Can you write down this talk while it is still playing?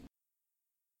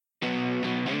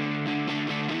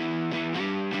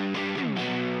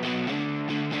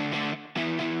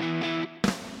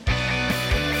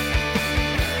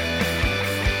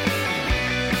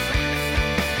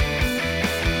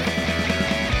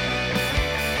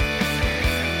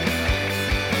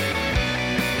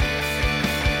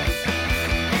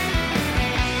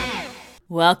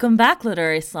Welcome back,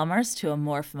 literary slummers, to a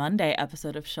Morph Monday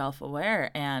episode of Shelf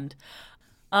Aware. And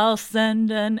I'll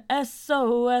send an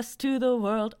SOS to the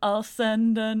world. I'll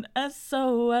send an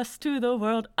SOS to the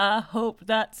world. I hope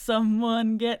that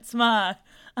someone gets my.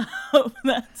 I hope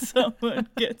that someone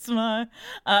gets my.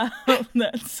 I hope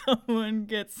that someone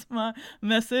gets my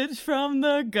message from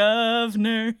the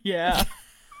governor. Yeah.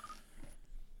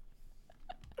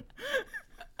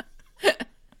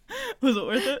 Was it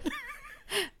worth it?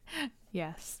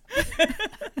 Yes.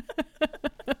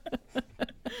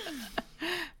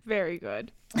 Very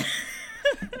good.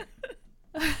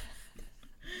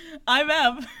 I'm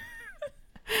Em.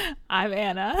 I'm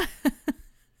Anna.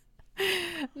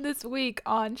 This week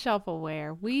on Shelf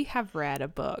Aware, we have read a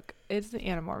book. It's an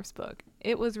Animorphs book.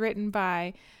 It was written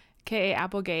by K.A.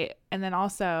 Applegate and then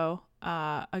also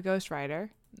a ghostwriter,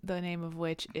 the name of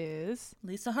which is...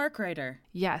 Lisa Harkrader.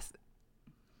 Yes.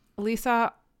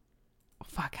 Lisa...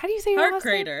 Fuck, how do you say her last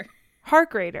name? Harkrader.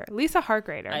 Harkrader. Lisa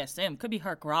Harkrader. I assume. Could be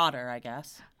Harkrader, I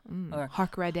guess. Or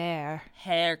Harkrader.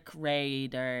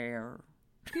 Harkrader.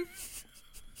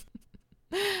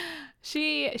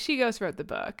 She ghost wrote the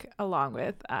book along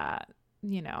with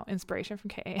inspiration from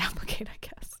K.A. Applegate, I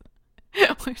guess.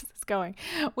 Where's this going?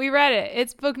 We read it.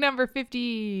 It's book number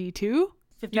 52?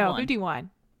 51. No,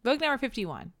 51. Book number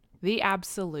 51. The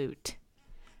Absolute.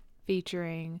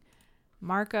 Featuring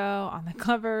Marco on the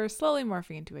cover, slowly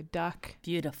morphing into a duck.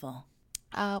 Beautiful.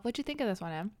 What'd you think of this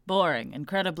one, Em? Boring.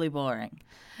 Incredibly boring.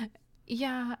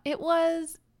 Yeah, it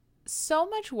was so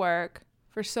much work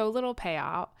for so little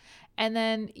payout. And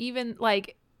then even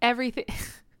like everything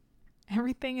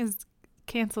is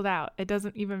canceled out. It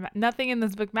doesn't even nothing in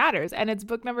this book matters. And it's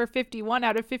book number 51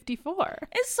 out of 54.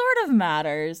 It sort of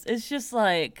matters. It's just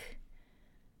like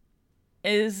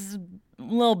is a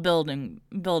little building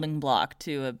block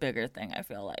to a bigger thing, I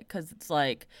feel like. Because it's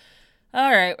like,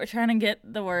 all right, we're trying to get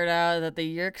the word out that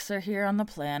the Yeerks are here on the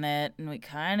planet, and we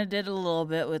kind of did a little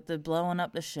bit with the blowing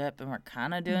up the ship, and we're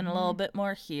kind of doing a little bit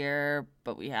more here,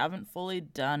 but we haven't fully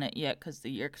done it yet because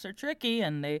the Yeerks are tricky,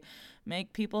 and they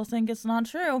make people think it's not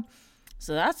true.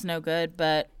 So that's no good,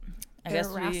 but I guess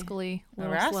rascally.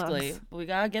 We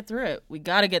gotta get through it. We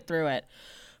gotta get through it.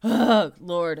 Oh,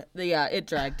 Lord. Yeah, it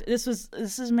dragged. This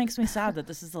makes me sad that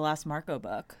this is the last Marco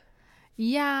book.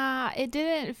 Yeah, it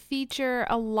didn't feature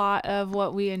a lot of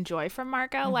what we enjoy from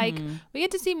Marco. Mm-hmm. Like, we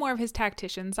get to see more of his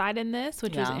tactician side in this,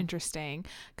 which was interesting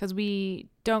because we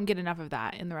don't get enough of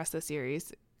that in the rest of the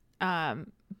series.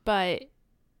 But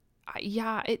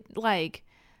yeah, it like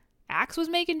Axe was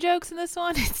making jokes in this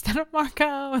one instead of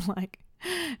Marco, and like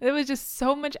it was just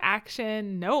so much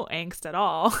action, no angst at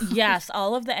all. Yes,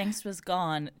 all of the angst was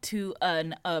gone to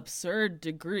an absurd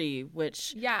degree,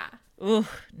 which I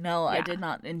did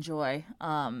not enjoy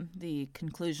the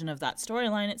conclusion of that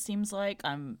storyline. It seems like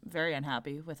I'm very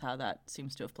unhappy with how that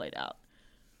seems to have played out.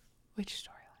 Which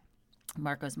storyline?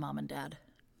 Marco's mom and dad.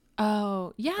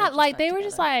 Oh, yeah, like they were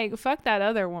just like, fuck that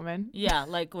other woman. Yeah,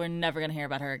 like we're never going to hear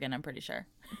about her again, I'm pretty sure.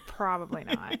 Probably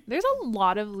not. There's a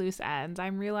lot of loose ends.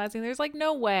 I'm realizing there's like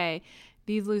no way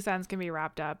these loose ends can be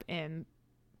wrapped up in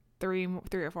three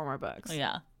or four more books.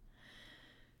 Yeah.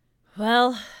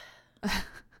 Well,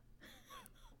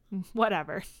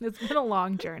 whatever. It's been a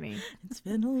long journey. It's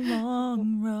been a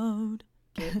long road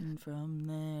getting from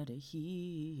there to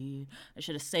here. I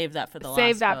should have saved that for the last book.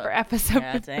 Save that for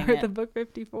episode for the book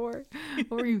 54.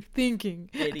 What were you thinking?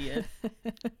 Idiot.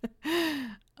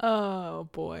 Oh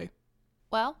boy.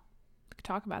 Well, we could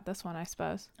talk about this one, I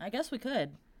suppose. I guess we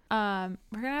could. We're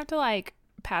gonna have to like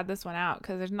pad this one out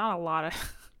because there's not a lot to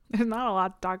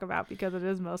talk about because it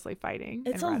is mostly fighting.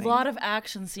 It's a lot of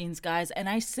action scenes, guys, and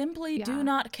I simply do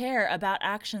not care about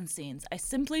action scenes. I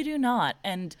simply do not.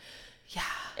 And yeah,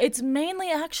 it's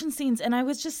mainly action scenes, and I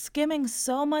was just skimming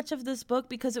so much of this book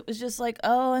because it was just like,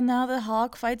 oh, and now the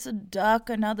hawk fights a duck,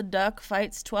 and now the duck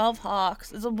fights 12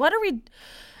 hawks. So what are we?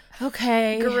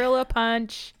 Okay. Gorilla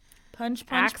punch. Punch,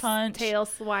 axe, punch. Tail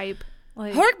swipe.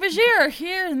 Like, Hork-Bajir are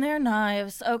here and their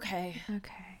knives. Okay.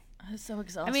 I was so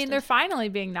exhausted. I mean, they're finally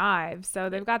being knives, so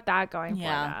they've got that going for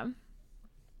them.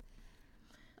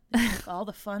 Took all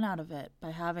the fun out of it by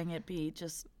having it be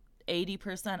just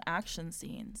 80% action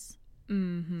scenes.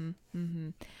 Mm-hmm. Mm-hmm.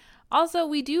 Also,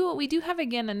 we do have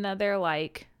again another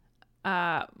like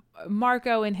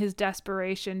Marco in his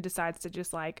desperation decides to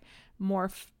just like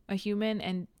morph a human,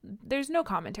 and there's no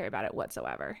commentary about it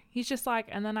whatsoever. He's just like,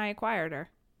 and then I acquired her.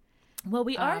 Well,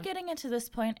 we are getting into this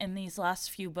point in these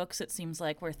last few books, it seems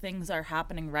like, where things are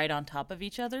happening right on top of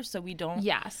each other. So we don't.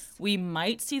 Yes. We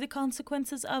might see the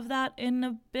consequences of that in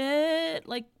a bit.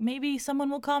 Like maybe someone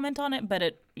will comment on it, but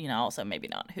it, also maybe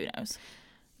not. Who knows?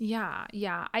 Yeah.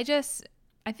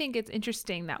 I think it's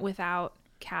interesting that without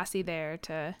Cassie there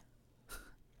to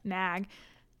nag,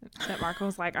 that Marco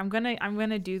was like, I'm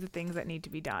gonna do the things that need to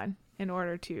be done in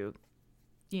order to,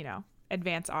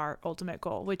 advance our ultimate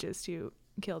goal, which is to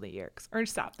kill the Yeerks, or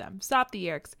stop the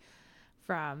Yeerks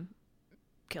from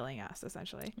killing us,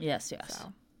 essentially. Yes.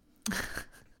 So.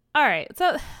 All right,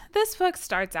 so this book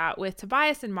starts out with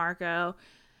Tobias and Marco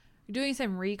doing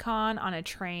some recon on a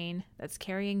train that's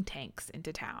carrying tanks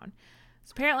into town.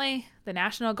 So apparently, the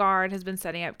National Guard has been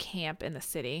setting up camp in the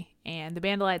city, and the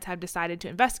Bandolites have decided to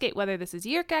investigate whether this is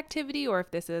Yeerk activity or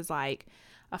if this is like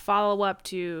a follow-up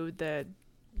to the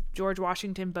George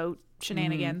Washington boat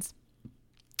shenanigans.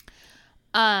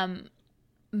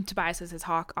 Tobias is his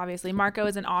hawk, obviously. Marco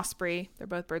is an osprey. They're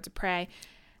both birds of prey.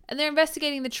 And they're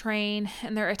investigating the train,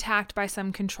 and they're attacked by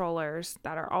some controllers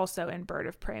that are also in bird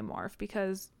of prey morph.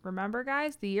 Because remember,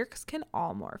 guys, the Yeerks can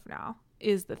all morph now,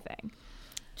 is the thing.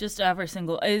 Just every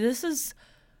single... This is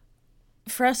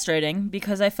frustrating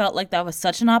because I felt like that was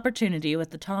such an opportunity with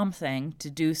the Tom thing to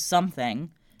do something.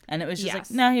 And it was just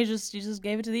like, no, he just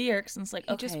gave it to the Yeerks. And it's like,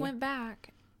 he just went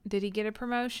back. Did he get a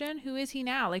promotion? Who is he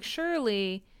now? Like,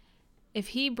 surely, if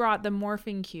he brought the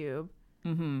morphing cube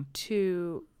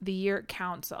to the Yeerk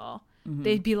Council,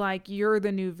 they'd be like, you're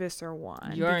the new Visser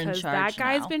One. You're in charge because that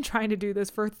guy's now. Been trying to do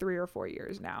this for 3 or 4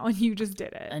 years now, and you just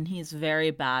did it. And he's very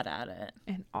bad at it.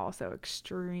 And also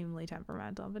extremely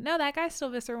temperamental. But no, that guy's still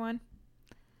Visser One.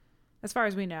 As far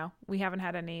as we know. We haven't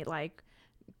had any, like,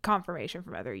 confirmation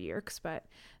from other Yeerks, but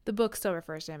the book still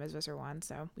refers to him as Visser One,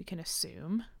 so we can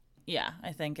assume. Yeah,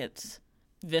 I think it's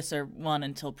Visser One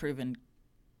until proven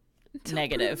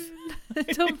negative.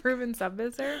 Until proven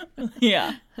sub-Visser?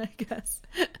 Yeah. I guess.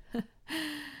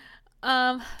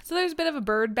 So there's a bit of a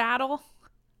bird battle.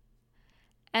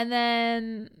 And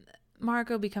then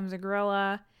Marco becomes a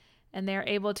gorilla, and they're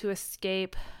able to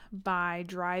escape by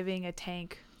driving a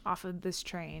tank off of this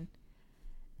train.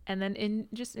 And then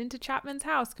into Chapman's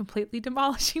house, completely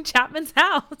demolishing Chapman's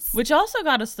house. Which also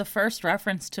got us the first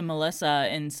reference to Melissa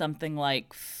in something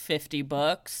like 50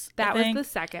 books. That was the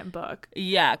second book.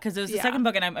 Yeah, because it was the second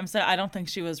book, and I'm sorry, I don't think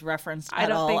she was referenced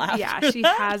at all after Yeah, she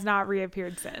has not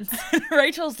reappeared since.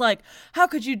 Rachel's like, how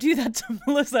could you do that to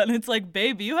Melissa? And it's like,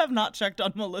 baby, you have not checked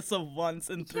on Melissa once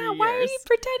in 3 years. Yeah, why are you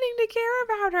pretending to care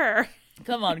about her?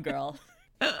 Come on, girl.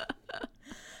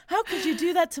 How could you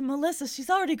do that to Melissa? She's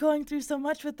already going through so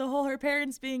much with the whole her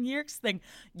parents being Yeerks thing.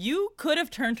 You could have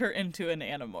turned her into an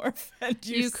Animorph, and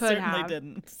you certainly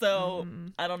didn't. So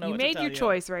I don't know what to tell you. You made your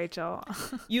choice, Rachel.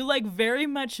 You like very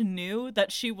much knew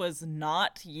that she was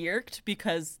not Yeerked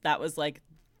because that was like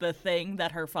the thing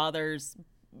that her father,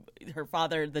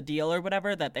 the deal or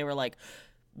whatever, that they were like,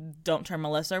 don't turn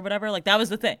Melissa or whatever. Like that was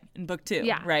the thing in book 2,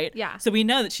 right? Yeah. So we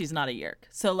know that she's not a Yeerk.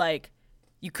 So like,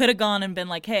 you could have gone and been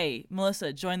like, hey,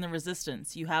 Melissa, join the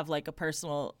resistance. You have like a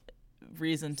personal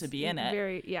reason to be in it.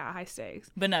 Very, high stakes.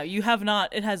 But no, you have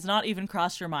not. It has not even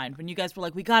crossed your mind. When you guys were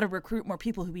like, we got to recruit more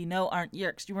people who we know aren't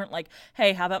Yeerks. You weren't like,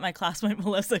 hey, how about my classmate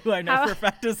Melissa, who I know for a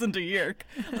fact isn't a Yeerk?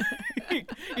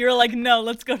 You were like, no,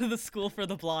 let's go to the school for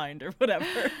the blind or whatever.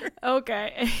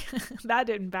 Okay. That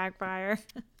didn't backfire.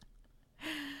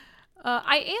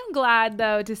 I am glad,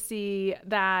 though, to see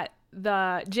that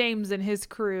the James and his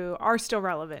crew are still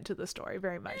relevant to the story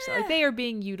very much. So like they are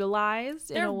being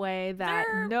utilized in a way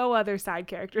that no other side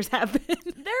characters have been.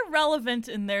 They're relevant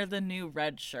and they're the new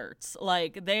red shirts.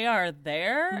 Like they are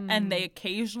there and they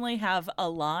occasionally have a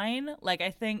line. Like I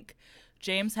think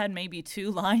James had maybe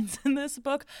 2 lines in this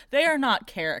book. They are not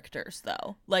characters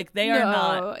though. Like they are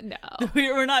not. No.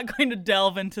 We're not going to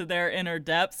delve into their inner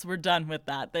depths. We're done with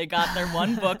that. They got their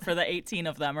one book for the 18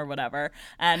 of them or whatever.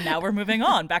 And now we're moving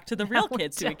on back to the real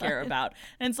kids who we care about.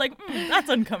 And it's like, that's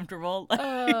uncomfortable.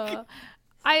 I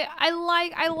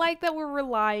like that we're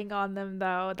relying on them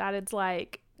though. That it's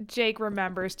like Jake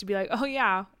remembers to be like, oh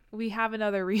yeah, we have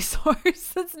another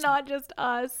resource. It's not just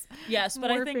us. Yes, but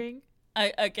morphing. I think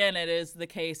again, it is the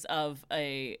case of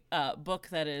a book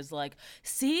that is like,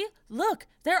 see, look,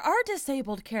 there are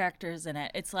disabled characters in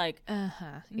it. It's like,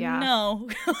 yeah, no,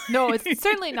 it's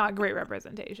certainly not great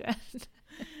representation.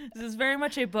 This is very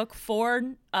much a book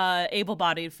for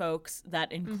able-bodied folks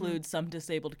that includes some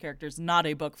disabled characters, not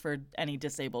a book for any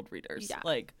disabled readers. Yeah.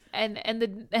 Like, and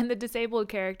the disabled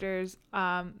characters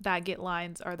that get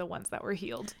lines are the ones that were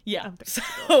healed. Yeah.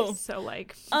 So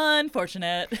like,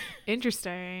 unfortunate.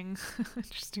 Interesting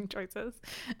choices.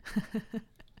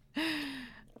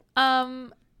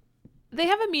 They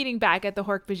have a meeting back at the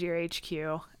Hork-Bajir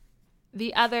HQ.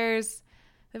 The others,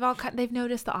 they've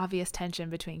noticed the obvious tension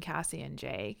between Cassie and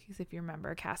Jake. Because if you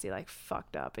remember, Cassie like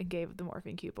fucked up and gave the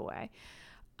morphine cube away.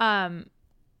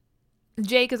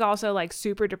 Jake is also like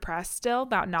super depressed still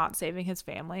about not saving his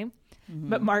family. Mm-hmm.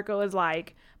 But Marco is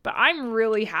like, but I'm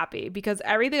really happy because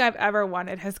everything I've ever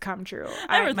wanted has come true.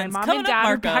 My mom and dad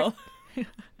are back.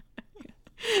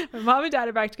 My mom and dad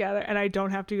are back together and I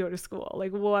don't have to go to school.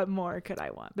 Like, what more could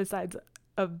I want besides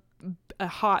a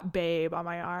hot babe on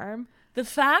my arm? The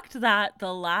fact that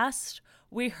the last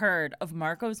we heard of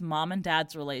Marco's mom and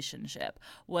dad's relationship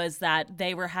was that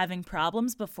they were having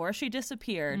problems before she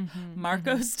disappeared.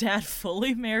 Marco's dad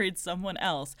fully married someone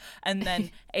else. And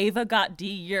then Ava got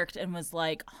de-yerked and was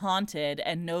like haunted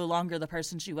and no longer the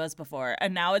person she was before.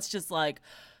 And now it's just like,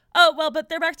 oh, well, but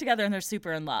they're back together and they're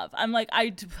super in love. I'm like,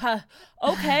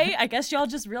 okay, I guess y'all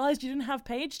just realized you didn't have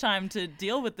page time to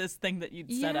deal with this thing that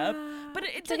you'd set up. But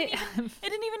it didn't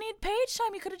even need page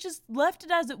time. You could have just left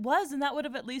it as it was, and that would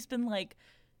have at least been like,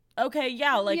 okay,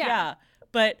 yeah.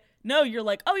 But no, you're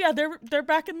like, oh yeah, they're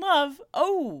back in love.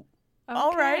 Oh, okay.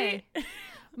 All right.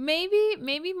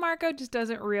 Maybe Marco just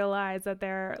doesn't realize that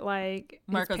they're like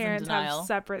Marco's his parents in denial. Have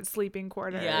separate sleeping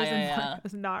quarters, and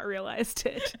Marco's not realized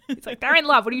it. He's like, they're in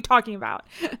love. What are you talking about?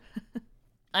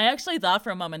 I actually thought for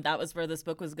a moment that was where this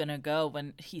book was gonna go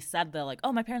when he said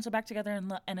my parents are back together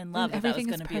and in love. And that was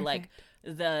gonna be like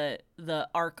the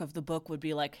arc of the book would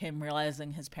be like him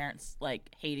realizing his parents like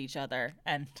hate each other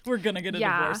and we're gonna get a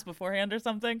divorce beforehand or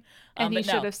something. And he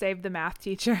should have saved the math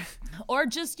teacher, or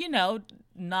just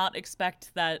not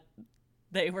expect that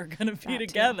they were gonna be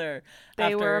together.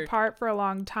 They were apart for a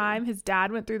long time. His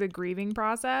dad went through the grieving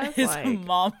process. His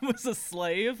mom was a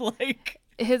slave.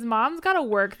 His mom's got to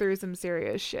work through some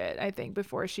serious shit, I think,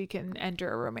 before she can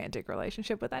enter a romantic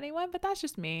relationship with anyone. But that's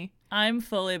just me. I'm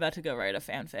fully about to go write a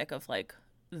fanfic of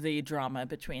the drama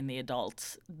between the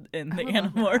adults and the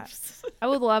Animorphs. I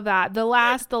would love that. The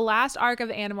last arc of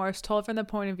the Animorphs told from the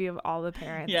point of view of all the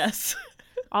parents. Yes.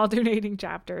 Alternating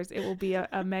chapters. It will be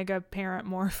a mega parent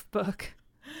morph book.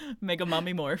 Mega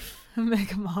mommy morph.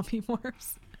 Mega mommy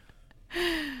morphs.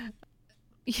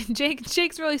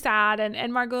 Jake's really sad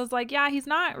and Marco's like, yeah, he's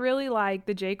not really like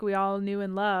the Jake we all knew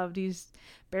and loved. He's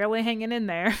barely hanging in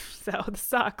there, so this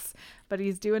sucks, but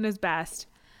he's doing his best.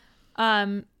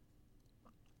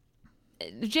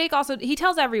 Jake also, he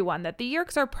tells everyone that the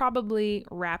Yeerks are probably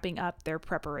wrapping up their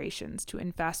preparations to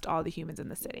infest all the humans in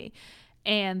the city,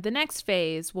 and the next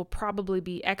phase will probably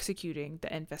be executing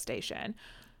the infestation,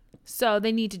 so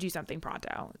they need to do something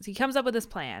pronto. So he comes up with this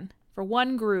plan for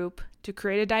one group to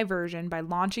create a diversion by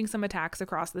launching some attacks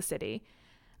across the city.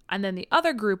 And then the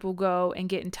other group will go and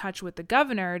get in touch with the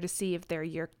governor to see if they're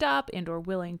yerked up and or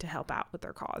willing to help out with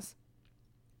their cause.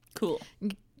 Cool.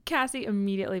 Cassie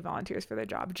immediately volunteers for the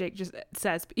job. Jake just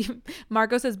says,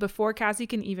 Marco says before Cassie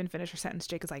can even finish her sentence,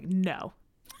 Jake is like, no.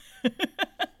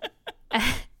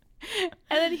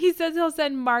 And then he says he'll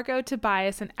send Marco,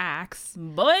 Tobias, and Axe.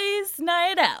 Boys'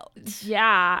 night out.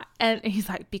 Yeah. And he's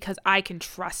like, because I can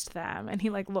trust them. And he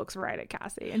looks right at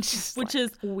Cassie and she's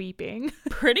is weeping.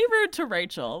 Pretty rude to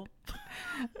Rachel.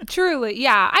 Truly.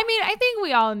 Yeah. I mean, I think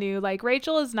we all knew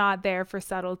Rachel is not there for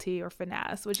subtlety or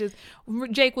finesse, which is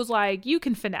Jake was like, you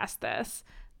can finesse this.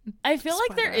 I feel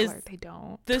like there is they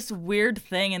don't. This weird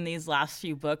thing in these last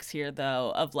few books here,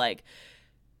 though, of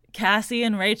Cassie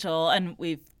and Rachel, and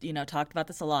we've, talked about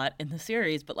this a lot in the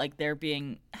series, but they're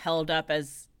being held up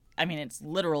as, I mean, it's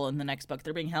literal in the next book.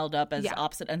 They're being held up as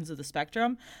opposite ends of the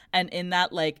spectrum. And in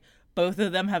that, both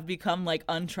of them have become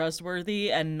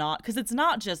untrustworthy and not, because it's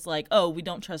not just oh, we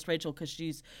don't trust Rachel because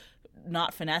she's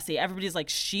not finessey. Everybody's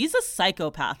she's a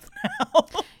psychopath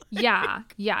now.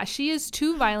 Yeah. She is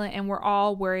too violent and we're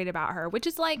all worried about her, which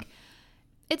is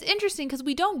it's interesting because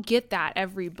we don't get that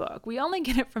every book. We only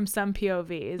get it from some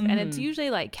POVs, and it's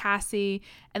usually Cassie,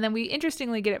 and then we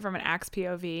interestingly get it from an Axe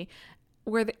POV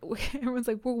where everyone's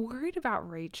like, we're worried about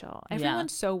Rachel.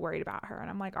 Everyone's so worried about her. And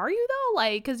I'm like, are you though?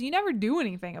 Because you never do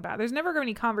anything about it. There's never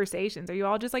any conversations. Are you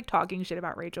all just talking shit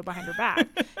about Rachel behind her back?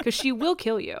 Because she will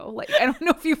kill you. I don't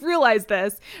know if you've realized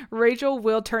this. Rachel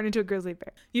will turn into a grizzly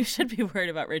bear. You should be worried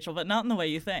about Rachel, but not in the way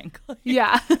you think.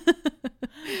 Yeah.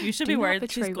 You should be worried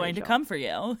that she's going to come for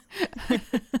you.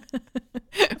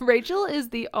 Rachel is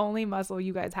the only muscle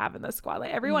you guys have in the squad.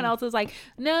 Everyone else is like,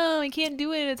 no, I can't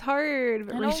do it. It's hard.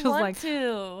 But Rachel's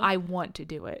I want to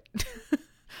do it.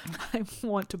 I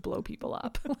want to blow people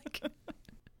up.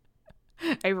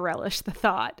 I relish the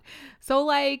thought. So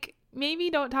maybe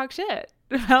don't talk shit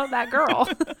about that girl.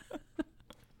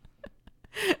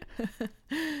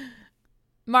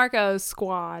 Marco's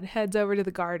squad heads over to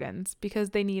the gardens because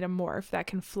they need a morph that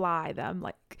can fly them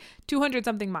 200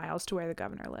 something miles to where the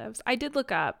governor lives. I did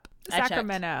look up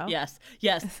Sacramento. Yes.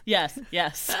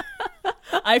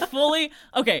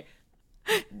 Okay.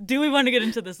 Do we want to get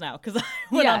into this now? Because I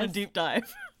went on a deep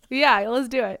dive. Yeah, let's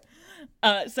do it.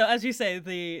 So as you say,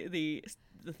 the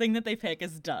thing that they pick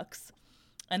is ducks,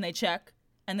 and they check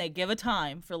and they give a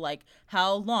time for like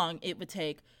how long it would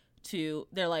take to.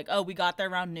 They're like, oh, we got there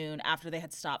around noon after they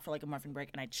had stopped for like a muffin break,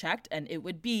 and I checked, and it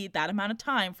would be that amount of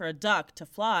time for a duck to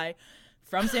fly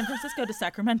from San Francisco to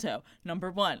Sacramento.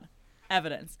 Number one,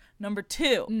 evidence. Number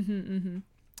two,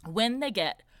 when they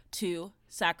get to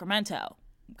Sacramento,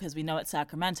 because we know it's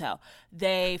Sacramento,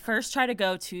 they first try to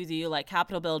go to the like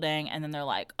Capitol building, and then they're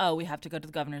like, oh, we have to go to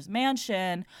the governor's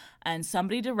mansion, and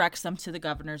somebody directs them to the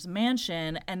governor's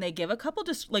mansion, and they give a couple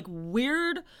just like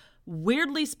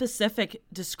weirdly specific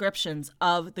descriptions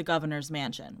of the governor's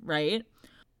mansion, right?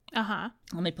 Let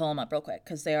me pull them up real quick,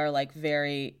 because they are like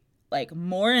very like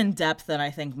more in depth than I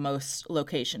think most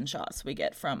location shots we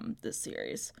get from this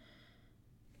series.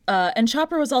 And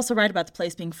Chopper was also right about the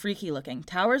place being freaky looking.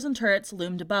 Towers and turrets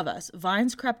loomed above us.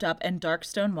 Vines crept up the dark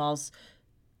stone walls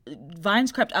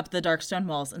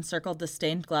and circled the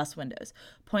stained glass windows.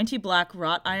 Pointy black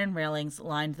wrought iron railings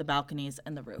lined the balconies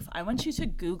and the roof. I want you to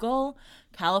Google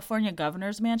California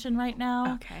Governor's Mansion right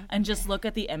now, and just look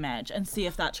at the image and see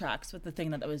if that tracks with the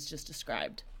thing that was just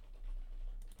described.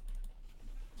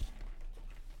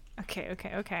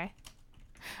 Okay.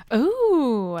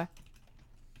 Ooh.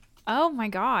 Oh my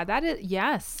God, that is,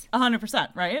 yes.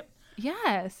 100%, right?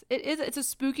 Yes, it is. It's a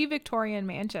spooky Victorian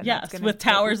mansion. Yes, with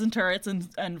towers and turrets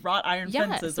and wrought iron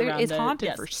fences around it. It's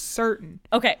haunted for certain.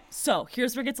 Okay, so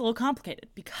here's where it gets a little complicated,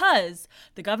 because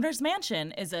the governor's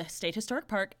mansion is a state historic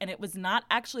park, and it was not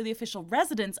actually the official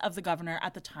residence of the governor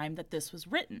at the time that this was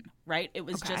written, right? It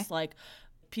was just like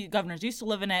governors used to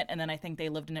live in it, and then I think they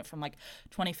lived in it from like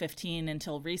 2015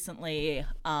 until recently.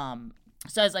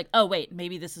 So I was like, oh, wait,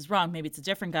 maybe this is wrong. Maybe it's a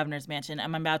different governor's mansion.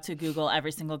 I'm about to Google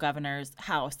every single governor's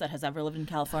house that has ever lived in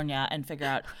California and figure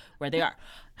out where they are.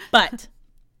 But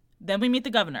then we meet the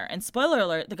governor. And spoiler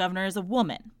alert, the governor is a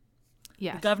woman.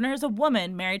 Yes. The governor is a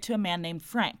woman married to a man named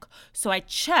Frank. So I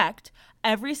checked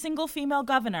every single female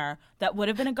governor that would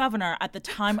have been a governor at the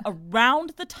time,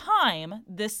 around the time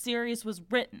this series was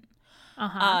written.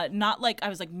 Not like, I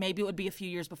was like, maybe it would be a few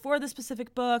years before the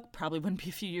specific book. Probably wouldn't be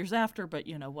a few years after, but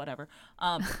whatever.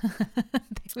 I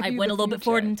went a little bit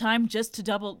forward in time just to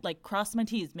double, like, cross my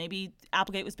T's. Maybe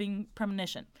Applegate was being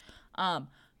premonition.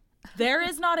 There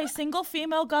is not a single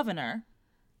female governor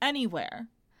anywhere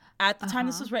at the time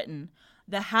this was written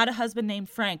that had a husband named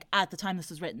Frank at the time this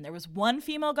was written. There was one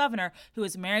female governor who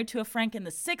was married to a Frank in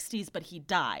the 60s, but he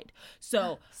died.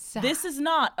 So this is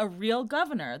not a real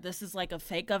governor. This is like a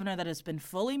fake governor that has been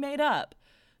fully made up.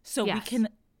 So we can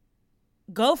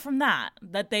go from that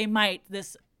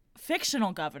this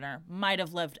fictional governor might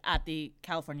have lived at the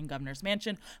California governor's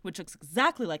mansion, which looks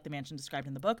exactly like the mansion described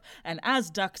in the book. And as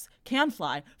ducks can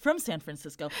fly from San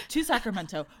Francisco to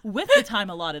Sacramento with the time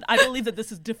allotted, I believe that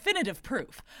this is definitive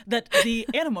proof that the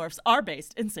Animorphs are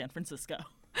based in San Francisco.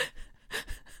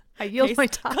 I yield my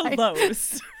time.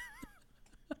 Closed.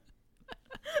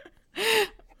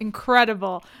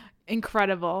 Incredible.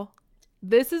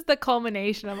 This is the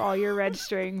culmination of all your red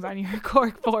strings on your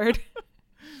cork board.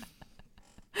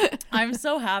 I'm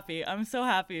so happy. I'm so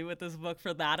happy with this book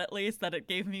for that, at least, that it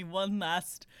gave me one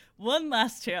last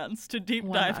chance to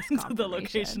deep dive into the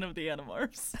location of the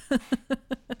Animorphs.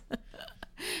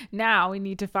 Now we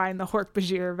need to find the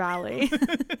Hork-Bajir Valley.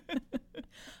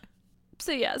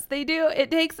 So yes, they do.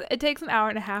 It takes an hour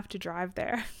and a half to drive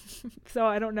there. So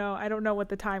I don't know what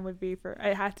the time would be for.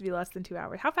 It has to be less than 2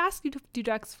 hours. How fast do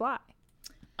ducks fly?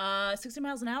 60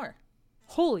 miles an hour.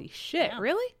 Holy shit! Yeah.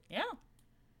 Really? Yeah.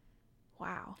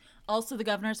 Wow. Also, the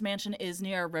governor's mansion is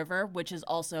near a river, which is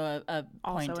also a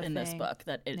point in this book,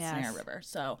 that it's near a river.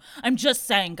 So I'm just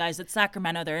saying, guys, it's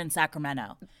Sacramento. They're in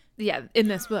Sacramento. Yeah, in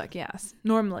this book, yes.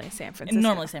 Normally San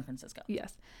Francisco.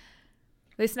 Yes.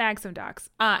 They snag some ducks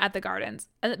at the gardens,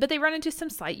 but they run into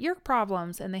some slight yerk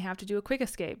problems, and they have to do a quick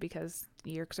escape because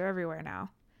yerks are everywhere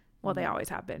now. Well, they always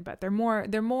have been, but they're more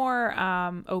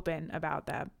open about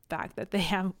the fact that they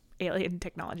have alien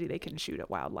technology they can shoot at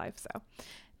wildlife. So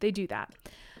they do that.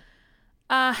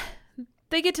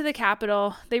 They get to the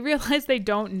Capitol. They realize they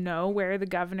don't know where the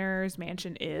governor's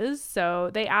mansion is, so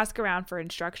they ask around for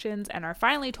instructions and are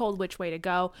finally told which way to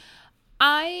go.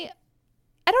 I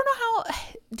don't know how.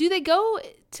 Do they go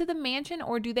to the mansion,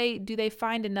 or do they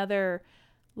find another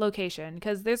location?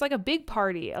 Because there's like a big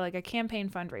party, like a campaign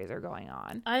fundraiser going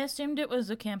on. I assumed it was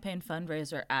a campaign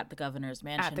fundraiser at the governor's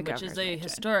mansion, which is a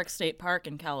historic state park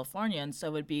in California, and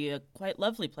so would be a quite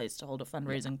lovely place to hold a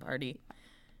fundraising party.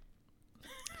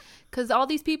 Because all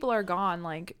these people are gone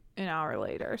like an hour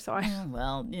later, so who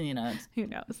knows?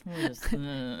 Just,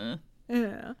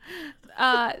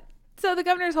 So the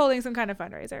governor's holding some kind of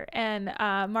fundraiser, and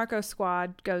Marco's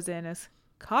squad goes in as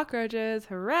cockroaches.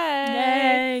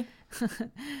 Hooray! Yay!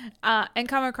 And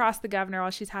come across the governor while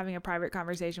she's having a private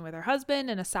conversation with her husband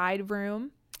in a side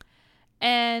room.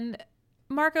 And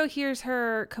Marco hears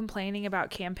her complaining about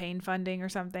campaign funding or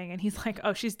something, and he's like,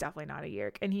 oh, she's definitely not a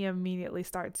Yeerk. And he immediately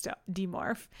starts to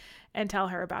demorph and tell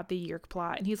her about the Yeerk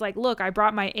plot. And he's like, look, I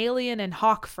brought my alien and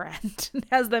hawk friend, and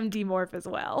has them demorph as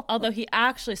well. Although he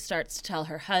actually starts to tell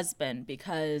her husband,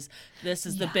 because this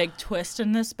is the big twist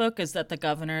in this book, is that the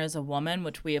governor is a woman,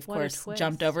 which we, of course,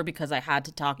 jumped over because I had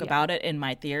to talk about it in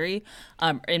my theory,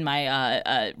 in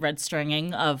my red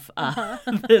stringing of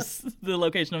the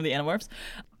location of the Animorphs.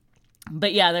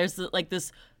 But yeah, there's like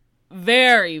this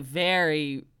very,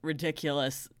 very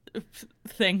ridiculous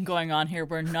thing going on here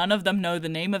where none of them know the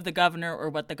name of the governor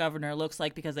or what the governor looks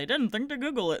like because they didn't think to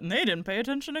Google it and they didn't pay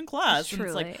attention in class. Truly. And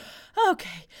it's like,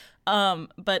 okay.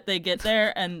 But they get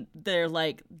there and they're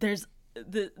like,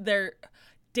 they're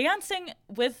dancing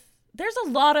with, there's a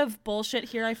lot of bullshit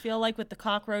here, I feel like, with the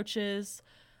cockroaches.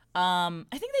 I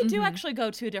think they do actually go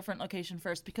to a different location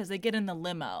first because they get in the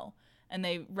limo. And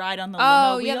they ride on the limo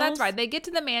wheels. Oh, yeah, that's right. They get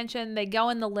to the mansion. They go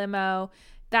in the limo.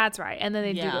 That's right. And then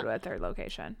they do go to a third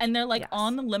location. And they're like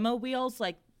on the limo wheels,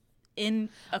 like in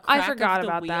a crack I forgot of the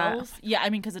about wheels. that. Yeah, I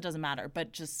mean, because it doesn't matter.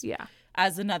 But just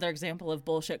as another example of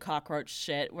bullshit cockroach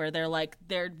shit where they're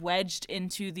wedged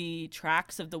into the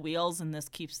tracks of the wheels and this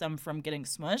keeps them from getting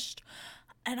smushed.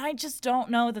 And I just don't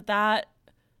know that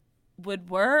would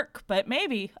work. But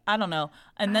maybe. I don't know.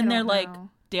 And then they're like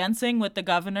dancing with the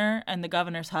governor and the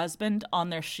governor's husband on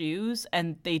their shoes,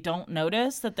 and they don't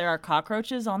notice that there are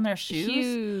cockroaches on their shoes.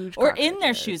 Huge or in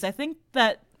their shoes. I think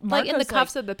that Marco's like in the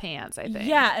cuffs of the pants, I think.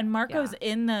 Yeah, and Marco's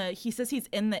he says he's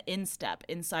in the instep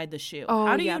inside the shoe. Oh,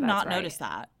 how do you not notice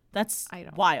that? That's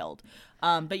wild.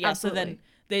 But yeah, so then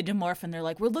they demorph and they're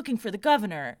like, we're looking for the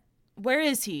governor. Where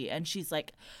is he? And she's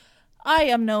like, I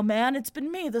am no man. It's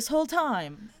been me this whole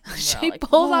time. She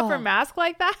pulls off her mask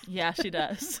like that? Yeah, she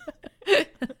does.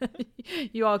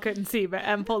 You all couldn't see, but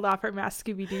Em pulled off her mask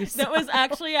Scooby-Doo style. That was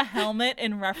actually a helmet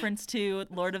in reference to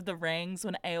Lord of the Rings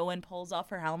when Éowyn pulls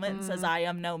off her helmet and says, I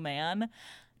am no man.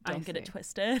 Don't get it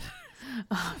twisted.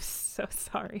 Oh, I'm so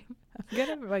sorry. I'm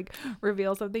going to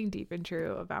reveal something deep and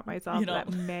true about myself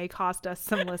that may cost us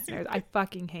some listeners. I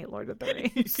fucking hate Lord of the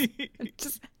Rings.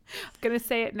 I'm going to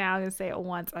say it now. I'm going to say it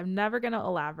once. I'm never going to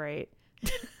elaborate.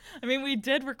 I mean, we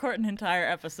did record an entire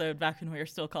episode back when we were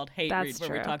still called Hate Read, where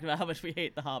true. we talked about how much we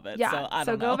hate The Hobbit. Yeah, so I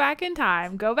don't know. Go back in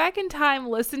time. Go back in time.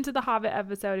 Listen to the Hobbit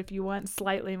episode if you want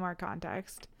slightly more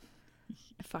context.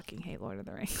 I fucking hate Lord of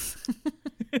the Rings.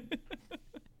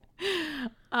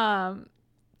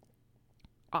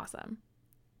 Awesome.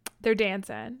 They're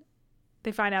dancing.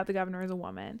 They find out the governor is a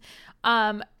woman.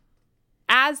 As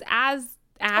Axe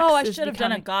I should have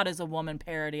done a God is a Woman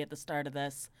parody at the start of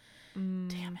this.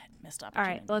 Damn it, missed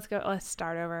opportunity. All right, let's go. Let's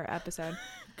start over episode.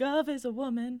 Gov is a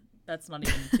woman. That's not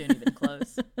even a tune even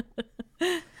close.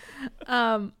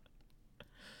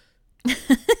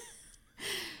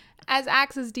 As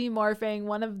Axe is demorphing,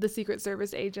 one of the Secret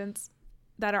Service agents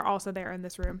that are also there in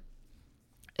this room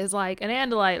is like, an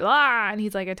Andalite, and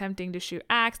he's like attempting to shoot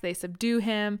Axe. They subdue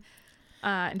him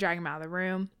and drag him out of the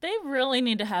room. They really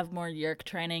need to have more Yeerk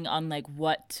training on like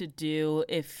what to do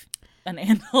if an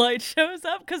Andalite shows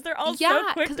up, because they're all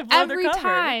so quick to blow their cover. Every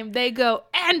time they go,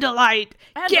 Andalite,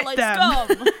 get them.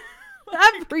 Scum.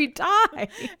 Every time.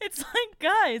 It's like,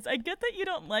 guys, I get that you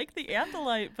don't like the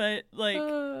Andalite, but like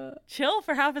chill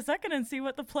for half a second and see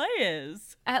what the play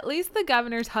is. At least the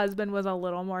governor's husband was a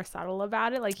little more subtle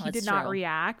about it. Like, he did not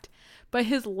react, but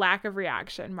his lack of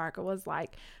reaction, Marco was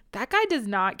like, that guy does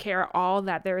not care at all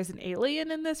that there is an alien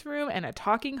in this room and a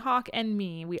talking hawk and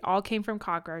me. We all came from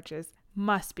cockroaches.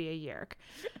 Must be a Yeerk.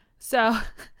 So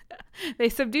they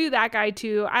subdue that guy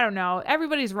too. I don't know.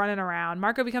 Everybody's running around.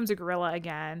 Marco becomes a gorilla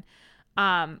again.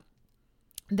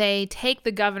 They take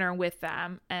the governor with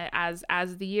them as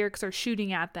the Yeerks are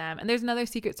shooting at them. And there's another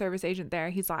Secret Service agent there.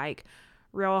 He's like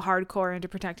real hardcore into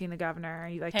protecting the governor.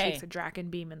 He takes a Draken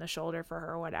beam in the shoulder for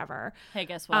her or whatever. Hey,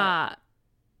 guess what?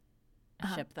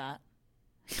 Ship that.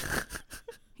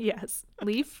 Yes.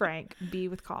 Leave Frank. Be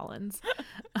with Collins.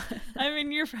 I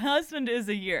mean, your husband is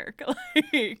a Yeerk.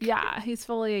 Yeah, he's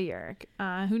fully a Yeerk.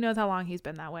 Who knows how long he's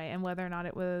been that way and whether or not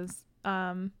it was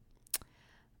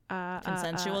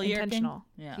consensual intentional.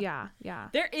 Yeah. Yeah.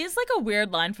 There is like a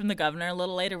weird line from the governor a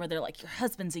little later where they're like, your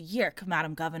husband's a Yeerk,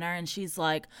 Madam Governor. And she's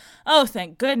like, oh,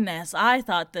 thank goodness. I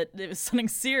thought that it was something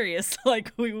serious.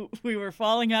 Like we were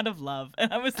falling out of love.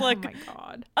 And I was like, oh my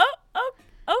God. Oh,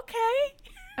 okay.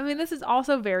 I mean, this is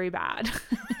also very bad.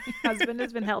 Your husband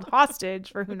has been held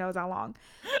hostage for who knows how long.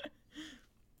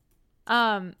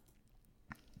 The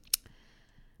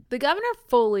governor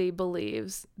fully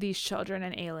believes these children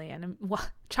and alien,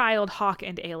 child, hawk,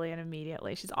 and alien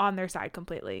immediately. She's on their side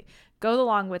completely. Goes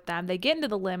along with them. They get into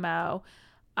the limo,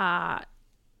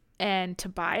 and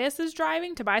Tobias is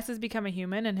driving. Tobias has become a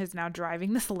human and is now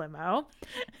driving this limo.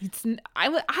 I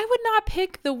would not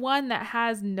pick the one that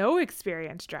has no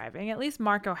experience driving. At least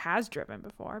Marco has driven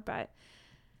before, but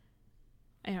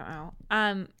I don't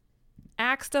know.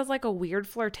 Axe does like a weird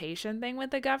flirtation thing with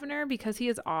the governor because he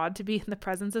is odd to be in the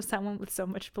presence of someone with so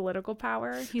much political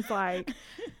power. He's like,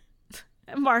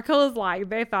 Marco is like,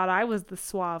 they thought I was the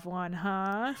suave one, huh?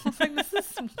 I was like, this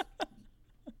is...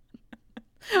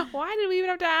 Why did we even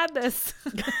have to add this?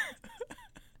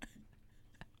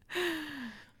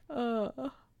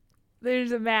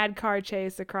 There's a mad car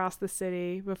chase across the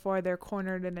city before they're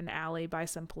cornered in an alley by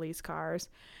some police cars.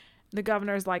 The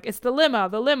governor's like, it's the limo.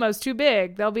 The limo's too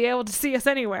big. They'll be able to see us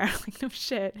anywhere. I'm like, no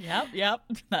shit. Yep.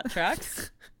 That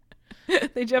tracks.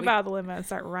 They jump out of the limo and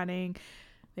start running.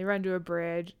 They run to a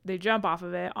bridge. They jump off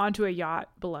of it onto a yacht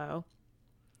below.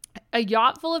 A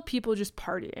yacht full of people just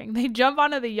partying. They jump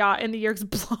onto the yacht and the Yeerks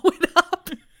blow it up.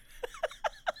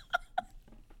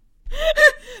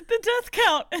 The death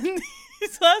count in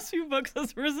these last few books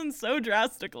has risen so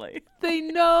drastically. They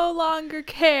no longer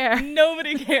care.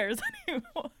 Nobody cares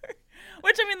anymore.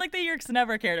 Which, I mean, like, the Yeerks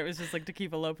never cared. It was just, like, to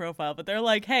keep a low profile. But they're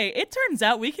like, hey, it turns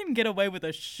out we can get away with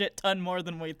a shit ton more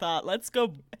than we thought. Let's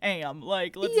go ham.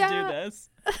 Like, let's do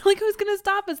this. Like, who's going to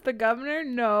stop us? The governor?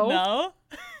 No.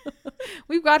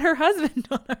 We've got her husband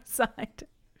on our side.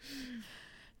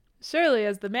 Surely,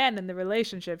 as the man in the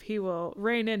relationship, he will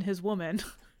rein in his woman.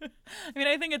 I mean,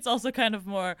 I think it's also kind of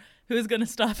more, who's going to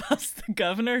stop us? The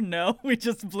governor? No, we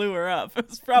just blew her up. It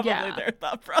was probably their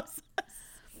thought process.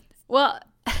 Well...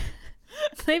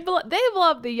 They blow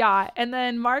up the yacht, and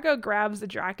then Marco grabs a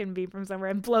Draken beam from somewhere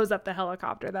and blows up the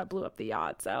helicopter that blew up the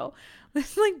yacht. So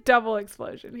there's like double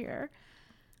explosion here.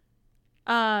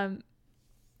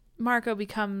 Marco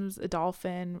becomes a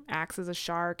dolphin, acts as a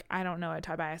shark. I don't know what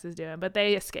Tobias is doing, but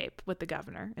they escape with the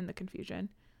governor in the confusion.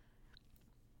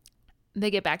 They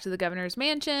get back to the governor's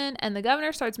mansion, and the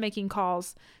governor starts making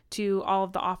calls to all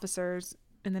of the officers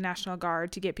in the National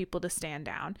Guard to get people to stand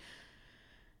down.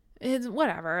 It's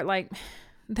whatever. Like,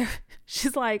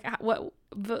 she's like, what?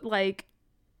 But like,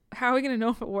 how are we gonna know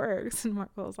if it works? And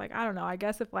Marco's like, I don't know. I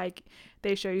guess if like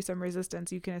they show you some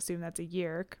resistance, you can assume that's a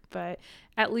Yeerk. But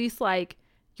at least like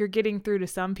you're getting through to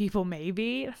some people,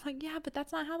 maybe. And I'm like, yeah, but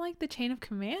that's not how like the chain of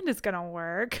command is gonna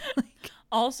work.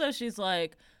 Also, she's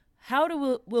like, how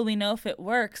will we know if it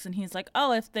works? And he's like,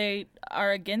 oh, if they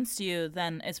are against you,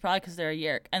 then it's probably because they're a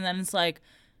Yeerk. And then it's like,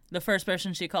 the first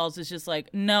person she calls is just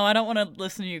like, no, I don't want to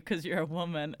listen to you because you're a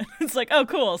woman. It's like, oh,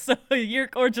 cool. So you're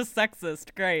or just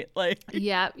sexist. Great. Like,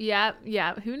 yeah.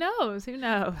 Who knows?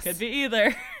 Could be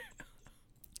either.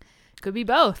 Could be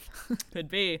both. Could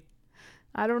be.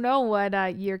 I don't know what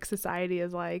Yeerk society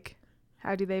is like.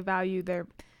 How do they value their...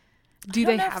 Do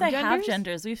they have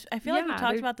genders? I feel like we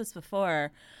talked about this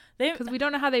before. Because we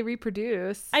don't know how they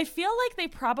reproduce. I feel like they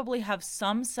probably have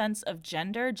some sense of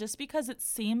gender just because it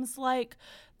seems like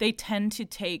they tend to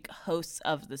take hosts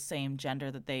of the same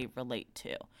gender that they relate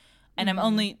to. And I'm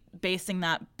only basing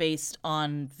that based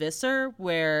on Visser,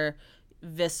 where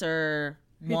Visser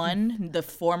 1, the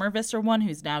former Visser 1,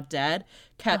 who's now dead,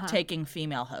 kept taking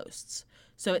female hosts.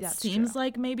 So it seems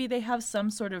like maybe they have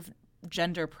some sort of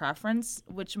gender preference,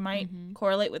 which might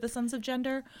correlate with a sense of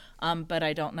gender. But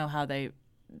I don't know how they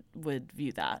would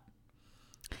view that.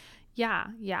 Yeah.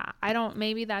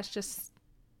 Maybe that's just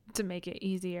to make it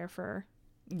easier for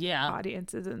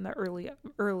audiences in the early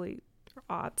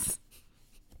aughts.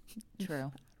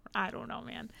 True. I don't know,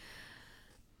 man.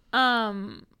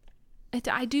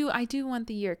 I do want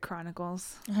the Yeerk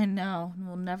Chronicles. I know.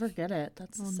 We'll never get it.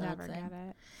 We'll never get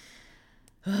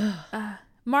it.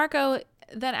 Marco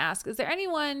then asks, is there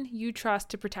anyone you trust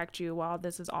to protect you while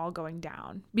this is all going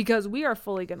down? Because we are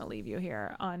fully going to leave you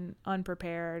here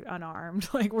unprepared, unarmed.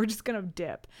 Like, we're just going to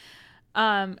dip.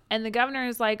 And the governor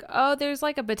is like, oh, there's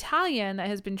like a battalion that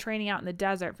has been training out in the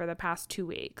desert for the past 2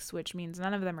 weeks, which means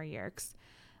none of them are Yeerks.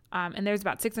 And there's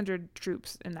about 600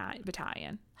 troops in that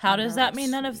battalion. How does that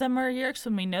mean none of them are Yeerks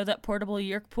when we know that portable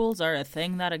Yeerk pools are a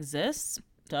thing that exists?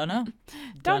 Don't know.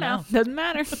 Doesn't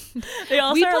matter. They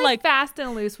also we are play like fast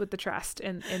and loose with the trust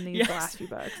in these last few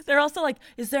books. They're also like,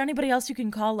 is there anybody else you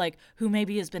can call, like, who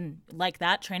maybe has been like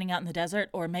that, training out in the desert,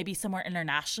 or maybe somewhere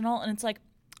international? And it's like,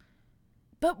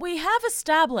 but we have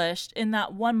established in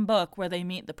that one book where they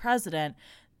meet the president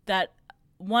that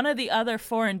one of the other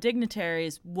foreign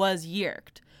dignitaries was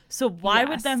Yeerked. So why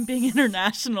would them being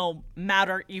international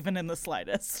matter even in the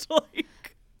slightest?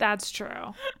 Like, That's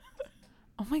true.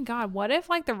 Oh my God. What if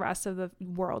like the rest of the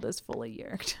world is fully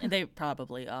yeerked? They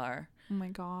probably are. Oh my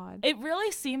God. It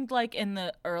really seemed like in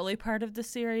the early part of the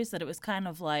series that it was kind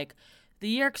of like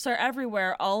the Yeerks are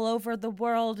everywhere, all over the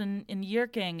world, and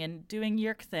Yeerking and doing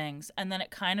Yeerk things. And then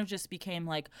it kind of just became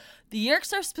like the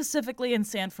Yeerks are specifically in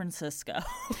San Francisco.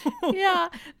 Yeah,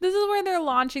 this is where they're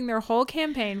launching their whole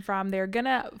campaign from. They're going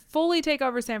to fully take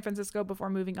over San Francisco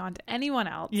before moving on to anyone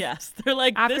else. Yes, they're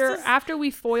like, after we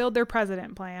foiled their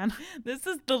president plan. This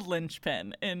is the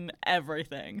linchpin in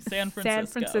everything. San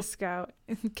Francisco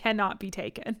cannot be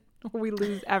taken or we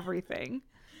lose everything.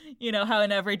 You know how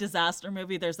in every disaster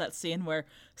movie there's that scene where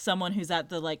someone who's at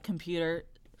the like computer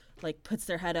like puts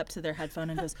their head up to their headphone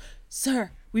and goes,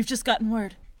 "Sir, we've just gotten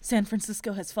word. San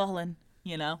Francisco has fallen,"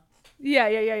 you know?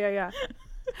 Yeah.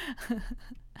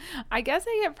 I guess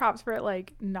I get props for it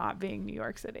like not being New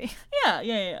York City.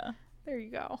 Yeah. There you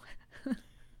go.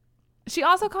 She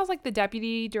also calls like the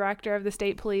deputy director of the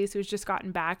state police who's just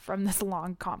gotten back from this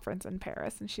long conference in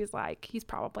Paris, and she's like, he's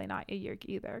probably not a Yeerk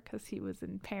either because he was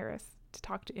in Paris to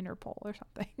talk to Interpol or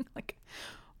something. Like,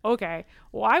 okay,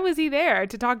 why was he there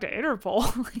to talk to Interpol?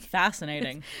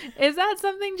 Fascinating. Is that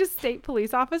something just state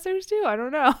police officers do? I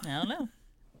don't know. I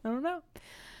don't know.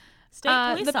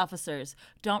 State police officers,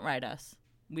 don't write us.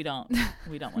 We don't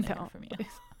want to hear from you.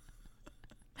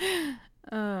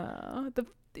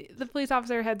 The police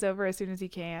officer heads over as soon as he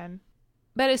can.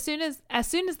 But as soon as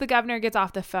the governor gets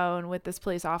off the phone with this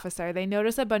police officer, they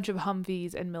notice a bunch of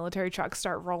Humvees and military trucks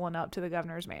start rolling up to the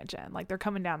governor's mansion. Like, they're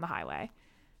coming down the highway.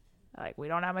 Like, we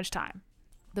don't have much time.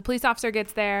 The police officer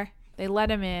gets there. They let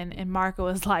him in. And Marco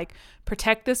is like,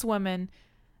 protect this woman,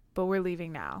 but we're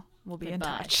leaving now. We'll be in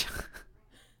touch.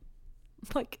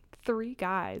 Like, 3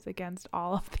 guys against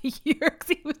all of the Yeerks.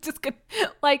 He was just gonna,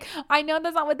 like, I know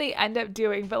that's not what they end up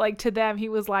doing, but like to them, he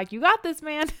was like, you got this,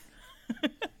 man.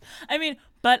 I mean,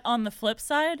 but on the flip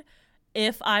side,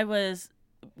 if I was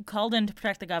called in to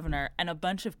protect the governor and a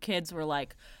bunch of kids were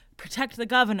like, protect the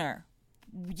governor,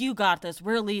 you got this,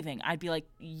 we're leaving, I'd be like,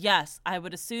 yes. I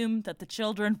would assume that the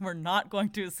children were not going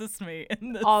to assist me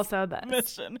in this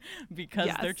mission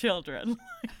because they're children.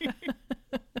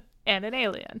 And an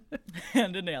alien.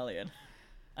 And an alien.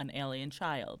 An alien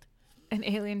child. An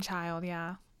alien child,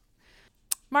 yeah.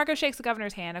 Marco shakes the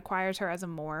governor's hand, acquires her as a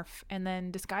morph, and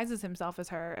then disguises himself as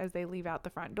her as they leave out the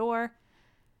front door.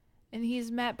 And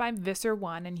he's met by Visser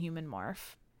 1 and Human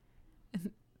Morph.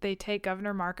 They take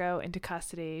Governor Marco into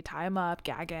custody, tie him up,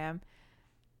 gag him.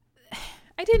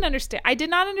 I did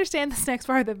not understand this next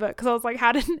part of the book because I was like,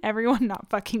 how didn't everyone not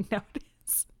fucking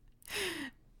notice?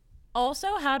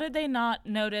 Also, how did they not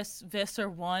notice Visser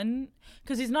 1?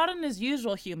 Because he's not in his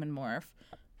usual human morph,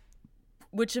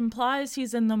 which implies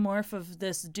he's in the morph of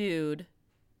this dude.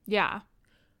 Yeah.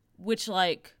 Which,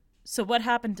 like, so what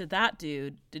happened to that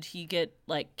dude? Did he get,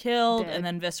 like, killed? And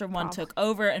then Visser 1 took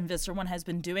over, and Visser 1 has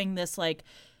been doing this, like,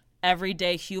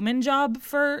 everyday human job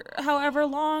for however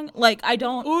long? Like, I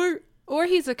don't... Or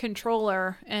he's a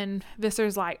controller, and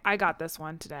Visser's like, I got this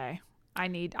one today. I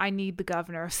need the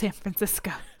governor of San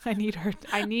Francisco. I need her.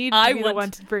 I need to be the one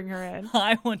to bring her in.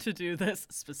 I want to do this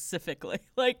specifically.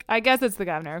 Like, I guess it's the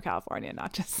governor of California,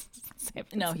 not just San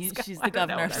Francisco. No, she's the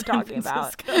governor of San talking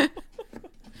Francisco.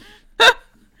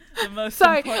 About.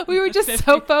 Sorry, we were just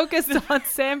so focused on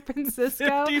San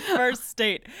Francisco. 51st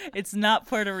state. It's not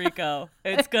Puerto Rico.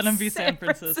 It's gonna be San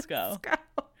Francisco.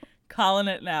 Calling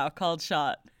it now. Called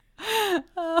shot.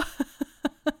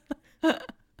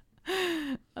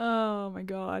 Oh my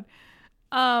God.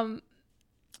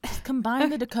 Combine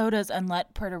the Dakotas and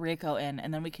let Puerto Rico in,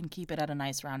 and then we can keep it at a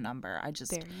nice round number. I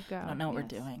don't know what we're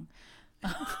doing.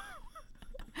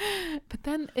 But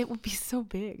then it would be so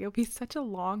big. It would be such a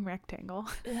long rectangle.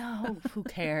 Oh, who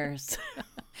cares?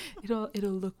 It'll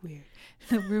look weird.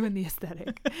 It'll ruin the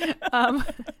aesthetic.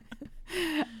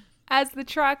 As the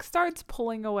truck starts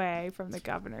pulling away from the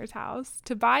governor's house,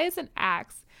 Tobias and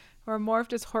Axe, who are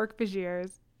morphed as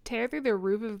Hork-Bajirs, tear through the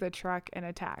roof of the truck and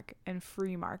attack and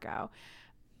free Marco.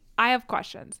 I have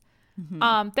questions.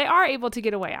 Mm-hmm. They are able to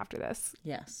get away after this.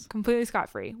 Yes. Completely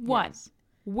scot-free. One,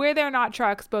 were there not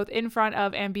trucks both in front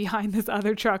of and behind this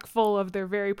other truck full of their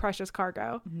very precious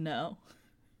cargo? No.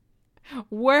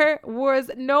 Was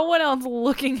no one else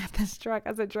looking at this truck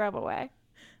as it drove away?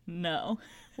 No.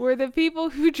 Were the people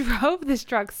who drove this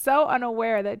truck so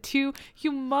unaware that 2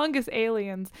 humongous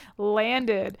aliens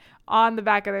landed on the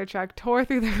back of their truck, tore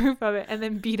through the roof of it, and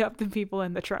then beat up the people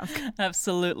in the trunk?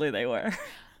 Absolutely they were.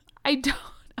 I don't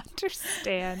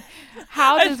understand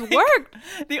how this worked.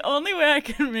 The only way I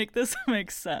can make this make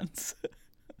sense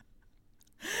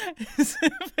is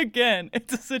if, again,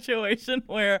 it's a situation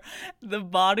where the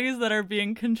bodies that are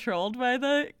being controlled by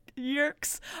the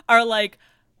Yeerks are like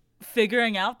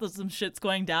figuring out that some shit's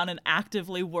going down and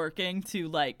actively working to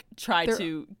like try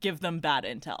to give them bad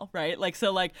intel, right? Like,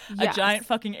 so like a giant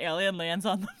fucking alien lands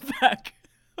on the back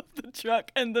of the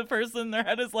truck and the person in their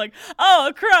head is like, oh,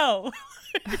 a crow.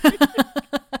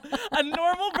 A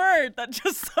normal bird that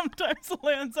just sometimes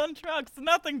lands on trucks.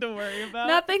 Nothing to worry about.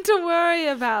 Nothing to worry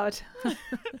about.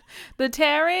 The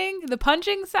tearing, the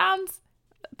punching sounds,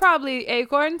 probably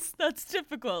acorns. That's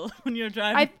typical when you're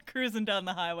driving, cruising down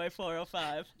the highway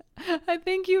 405. I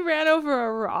think you ran over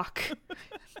a rock.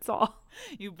 That's all.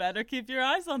 You better keep your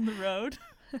eyes on the road.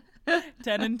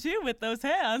 10 and 2 with those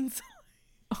hands.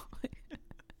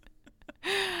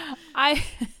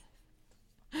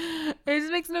 It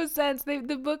just makes no sense.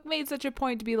 The book made such a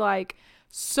point to be like,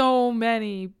 so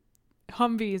many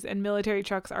Humvees and military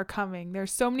trucks are coming.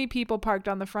 There's so many people parked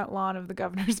on the front lawn of the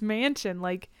governor's mansion.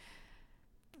 Like,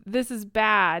 this is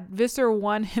bad. Visser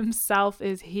One himself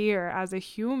is here as a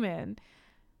human.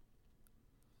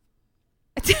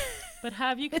 But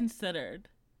have you considered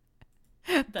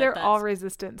that they're all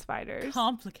resistance fighters?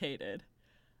 Complicated.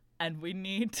 And we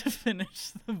need to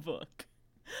finish the book.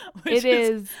 It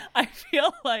is. I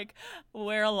feel like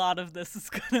where a lot of this is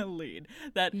going to lead.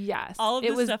 That yes, all of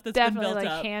the stuff that's been built like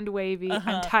up, hand wavy.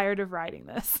 I'm tired of writing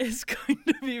this. It's going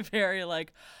to be very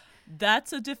like,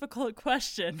 that's a difficult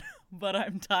question, but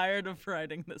I'm tired of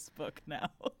writing this book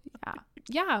now.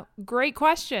 Yeah. Great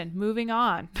question. Moving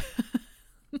on.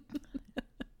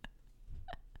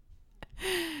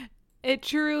 It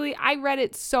truly, I read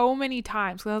it so many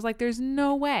times because I was like, there's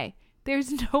no way.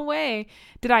 There's no way.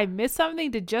 Did I miss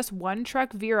something? Did just one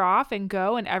truck veer off and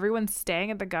go and everyone's staying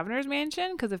at the governor's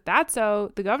mansion? Because if that's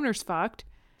so, the governor's fucked.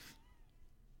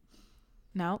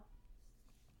 No.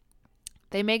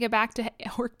 They make it back to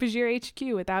Hork-Bajir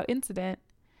HQ without incident.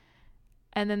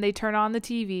 And then they turn on the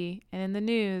TV, and in the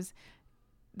news,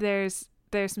 there's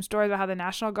some stories about how the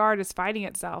National Guard is fighting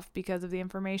itself because of the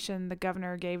information the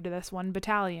governor gave to this one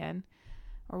battalion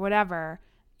or whatever.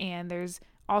 And there's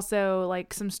also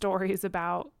like some stories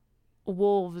about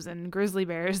wolves and grizzly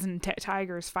bears and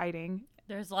tigers fighting.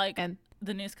 There's like, and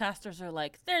the newscasters are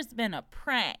like, there's been a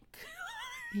prank.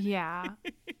 Yeah.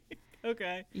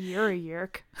 Okay. You're a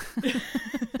yerk.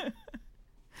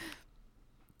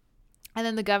 And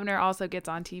then the governor also gets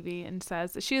on TV and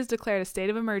says that she has declared a state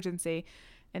of emergency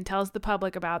and tells the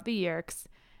public about the Yeerks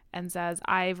and says,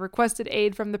 I've requested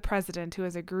aid from the president who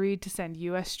has agreed to send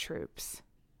U.S. troops.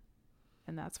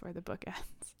 And that's where the book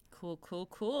ends.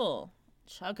 Cool.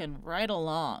 Chugging right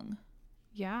along.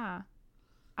 Yeah.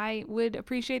 I would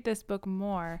appreciate this book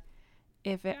more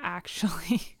if it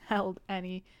actually held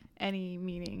any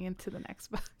meaning into the next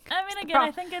book. I mean, again, I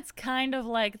think it's kind of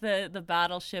like the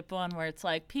Battleship one where it's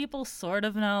like people sort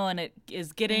of know and it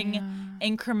is getting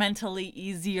incrementally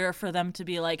easier for them to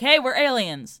be like, hey, we're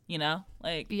aliens, you know?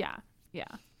 Like, yeah.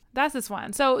 That's this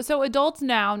one. So adults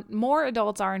now, more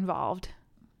adults are involved.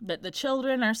 But the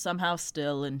children are somehow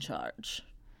still in charge.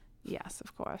 Yes,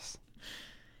 of course.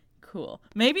 Cool.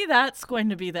 Maybe that's going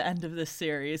to be the end of this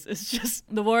series. It's just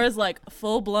the war is like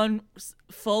full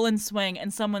in swing,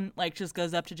 and someone like just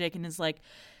goes up to Jake and is like,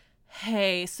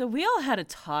 "Hey, so we all had a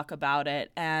talk about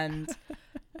it, and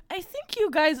I think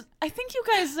you guys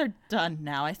are done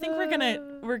now. I think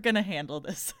we're gonna handle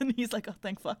this." And he's like, "Oh,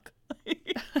 thank fuck."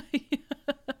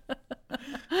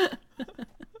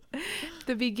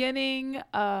 The beginning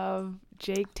of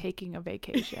Jake taking a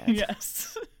vacation.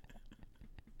 Yes.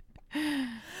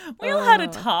 We all had a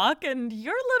talk, and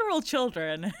you're literal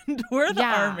children, and we're the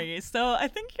army, so I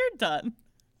think you're done.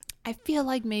 I feel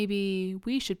like maybe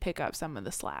we should pick up some of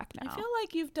the slack now. I feel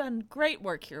like you've done great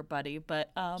work here, buddy,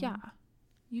 but yeah,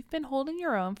 you've been holding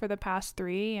your own for the past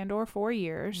 3 and or 4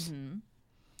 years. Mm-hmm.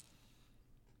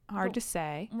 Hard to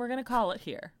say. We're gonna call it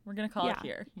here. It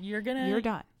here. You're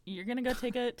done. You're gonna go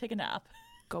take a nap.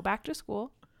 Go back to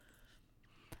school.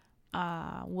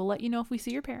 We'll let you know if we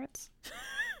see your parents.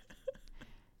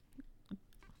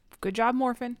 Good job,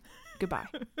 Morphin. Goodbye.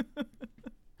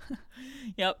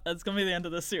 Yep, that's going to be the end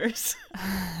of this series.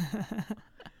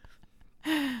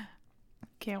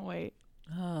 Can't wait.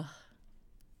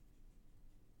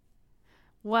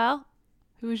 Well,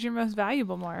 who's your most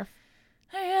valuable Morph?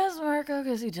 I guess Marco,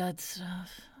 because he did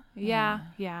stuff. Yeah.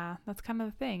 That's kind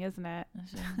of the thing, isn't it?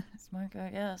 It's Marco, I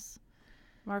guess.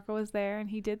 Marco was there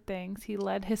and he did things. He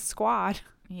led his squad.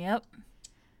 Yep.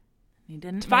 He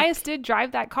didn't. Tobias did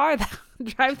drive that car,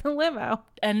 drive the limo.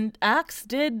 And Axe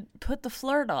did put the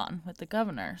flirt on with the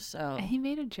governor, so. And he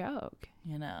made a joke.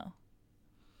 You know.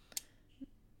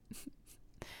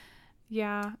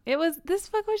 Yeah. This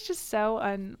book was just so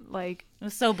it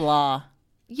was so blah.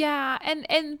 Yeah,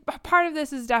 and part of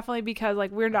this is definitely because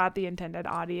like we're not the intended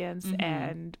audience,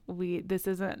 and this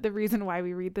isn't the reason why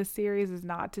we read this series is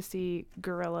not to see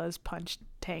gorillas punch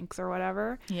tanks or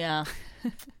whatever. Yeah.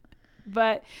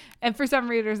 And for some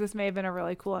readers this may have been a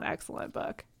really cool and excellent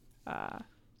book.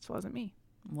 This wasn't me.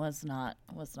 Was not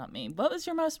me. What was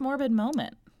your most morbid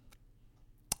moment?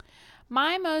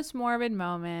 My most morbid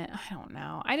moment, I don't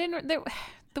know.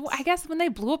 I guess when they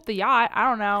blew up the yacht, I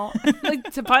don't know.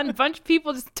 Like a bunch of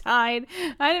people just died.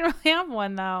 I didn't really have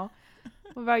one though.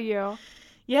 What about you?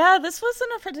 Yeah, this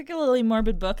wasn't a particularly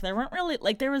morbid book. There weren't really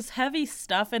like there was heavy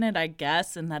stuff in it, I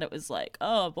guess, and that it was like,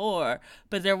 oh, bore.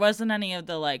 But there wasn't any of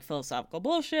the like philosophical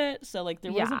bullshit. So like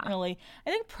there wasn't really.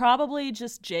 I think probably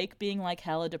just Jake being like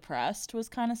hella depressed was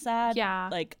kind of sad. Yeah,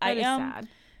 like I am. Sad.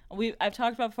 I've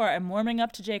talked about before. I'm warming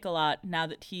up to Jake a lot now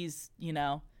that he's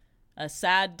a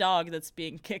sad dog that's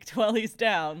being kicked while he's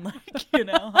down. Like,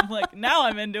 I'm like, now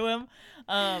I'm into him.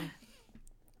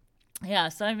 Yeah,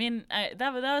 so I mean,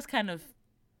 that was kind of,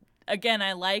 again,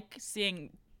 I like seeing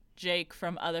Jake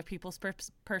from other people's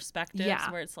perspectives,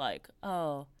 where it's like,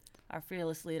 oh, our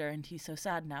fearless leader, and he's so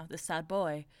sad now, this sad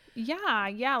boy.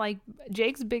 Yeah, like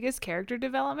Jake's biggest character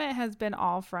development has been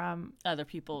all from other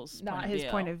people's not his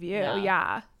point of view.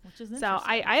 Yeah. Which is interesting. So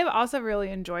I have also really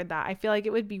enjoyed that. I feel like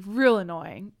it would be real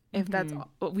annoying if that's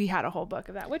we had a whole book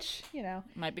of that, which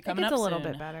might be coming up soon. It's a little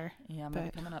bit better. Yeah,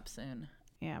 might be coming up soon.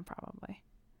 Yeah, probably.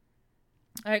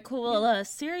 All right, cool. Well,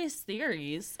 serious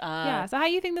theories. So how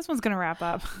do you think this one's gonna wrap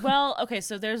up? Well, okay,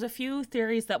 so there's a few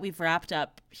theories that we've wrapped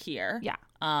up here. Yeah.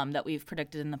 That we've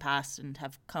predicted in the past and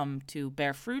have come to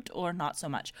bear fruit or not so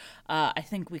much. I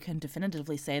think we can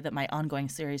definitively say that my ongoing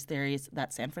series theories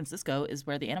that San Francisco is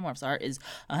where the Animorphs are is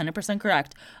 100%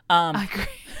 correct. I agree.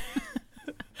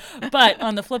 But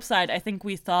on the flip side, I think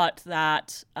we thought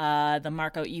that the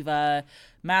Marco Eva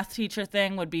math teacher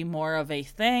thing would be more of a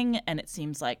thing, and it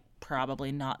seems like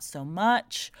probably not so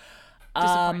much.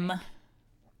 Disappointing.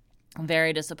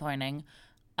 Very disappointing.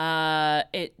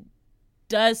 It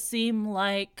does seem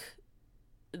like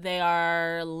they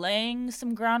are laying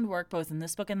some groundwork both in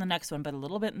this book and the next one, but a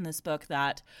little bit in this book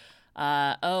that,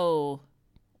 what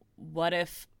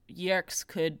if Yerkes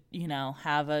could,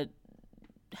 have a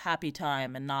happy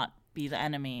time and not be the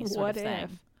enemy sort of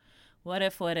thing. What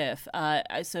if?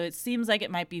 So it seems like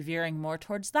it might be veering more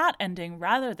towards that ending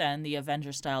rather than the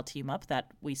Avenger-style team-up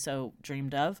that we so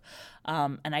dreamed of.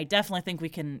 And I definitely think we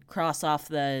can cross off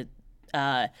the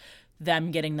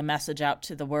them getting the message out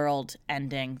to the world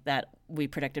ending that we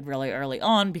predicted really early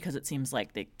on, because it seems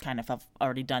like they kind of have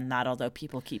already done that, although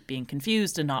people keep being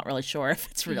confused and not really sure if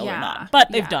it's real or not.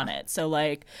 But they've done it. So,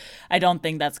 like, I don't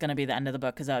think that's going to be the end of the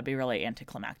book, because that would be really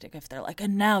anticlimactic if they're like,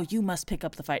 and now you must pick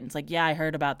up the fight. And it's like, yeah, I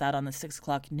heard about that on the 6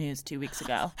 o'clock news 2 weeks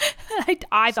ago.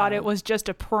 I thought it was just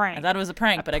a prank. I thought it was a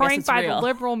prank, but I guess it's real. Prank by the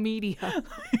liberal media.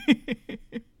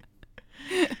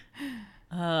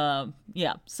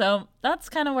 Yeah, so that's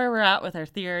kind of where we're at with our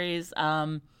theories.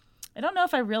 I don't know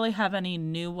if I really have any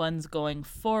new ones going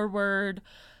forward.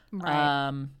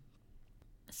 Right.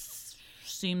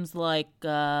 Seems like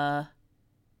there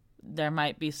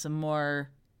might be some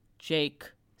more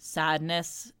Jake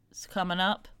sadness coming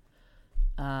up.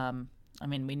 I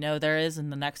mean, we know there is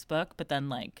in the next book, but then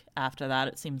like after that,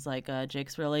 it seems like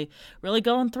Jake's really, really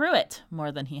going through it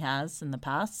more than he has in the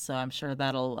past. So I'm sure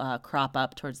that'll crop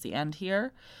up towards the end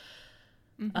here.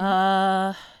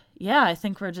 Mm-hmm. Yeah, I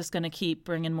think we're just going to keep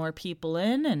bringing more people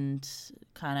in and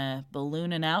kind of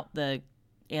ballooning out the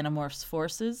Animorphs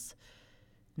forces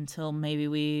until maybe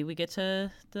we get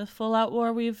to the full-out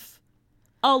war we've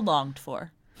all longed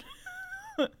for.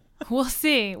 We'll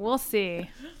see.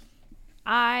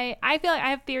 I feel like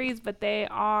I have theories, but they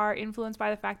are influenced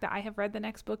by the fact that I have read the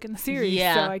next book in the series, so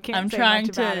I can't say much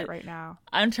about it right now.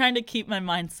 I'm trying to keep my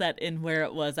mindset in where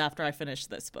it was after I finished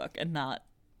this book and not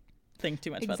think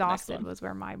too much about the next one. Exhausted was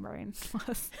where my brain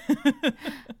was. I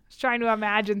was trying to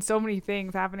imagine so many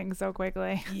things happening so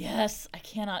quickly. Yes, I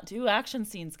cannot do action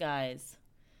scenes, guys.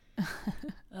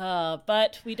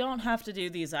 But we don't have to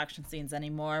do these action scenes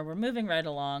anymore. We're moving right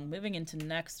along, moving into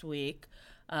next week.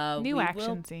 New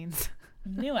action scenes.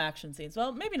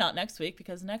 Well, maybe not next week,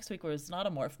 because next week was not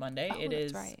a Morph Monday. It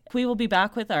is. Right. We will be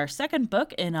back with our second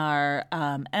book in our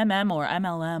MM or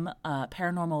MLM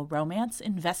paranormal romance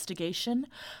investigation.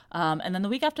 And then the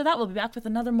week after that, we'll be back with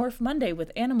another Morph Monday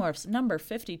with Animorphs number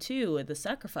 52, The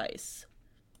Sacrifice.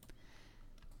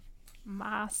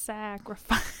 My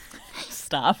sacrifice.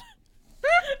 Stop.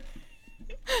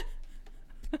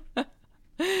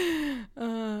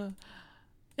 In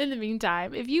the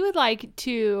meantime, if you would like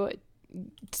to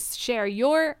share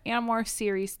your Animorphs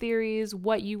series theories,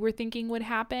 what you were thinking would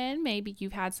happen. Maybe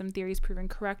you've had some theories proven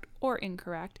correct or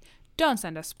incorrect. Don't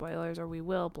send us spoilers or we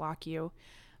will block you.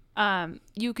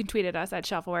 You can tweet at us at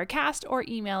ShelfAwareCast or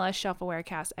email us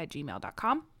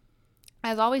shelfawarecast@gmail.com.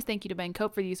 As always, thank you to Ben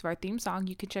Cope for the use of our theme song.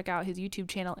 You can check out his YouTube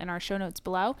channel in our show notes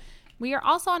below. We are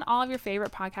also on all of your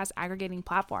favorite podcast aggregating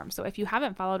platforms. So if you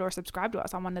haven't followed or subscribed to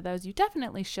us on one of those, you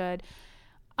definitely should.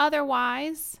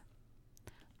 Otherwise,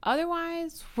 we're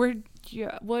going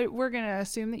to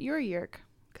assume that you're a Yeerk,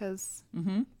 because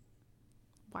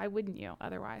why wouldn't you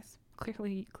otherwise?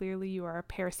 Clearly you are a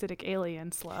parasitic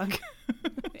alien slug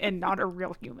and not a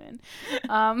real human.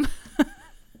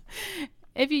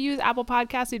 If you use Apple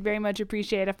Podcasts, we'd very much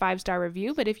appreciate a 5-star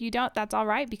review. But if you don't, that's all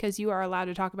right, because you are allowed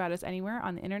to talk about us anywhere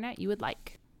on the internet you would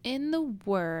like. In the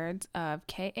words of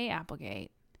K.A.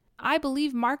 Applegate, I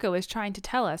believe Marco is trying to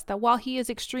tell us that while he is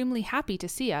extremely happy to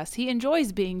see us, he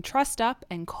enjoys being trussed up,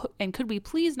 and could we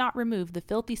please not remove the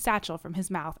filthy satchel from his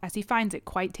mouth, as he finds it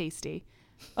quite tasty.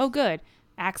 Oh good,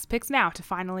 Axe picks now to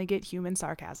finally get human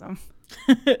sarcasm.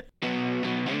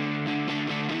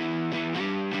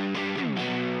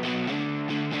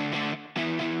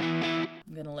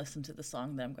 I'm going to listen to the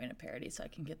song that I'm going to parody so I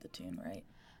can get the tune right.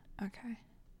 Okay.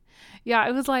 Yeah,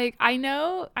 it was like, I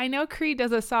know Creed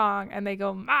does a song and they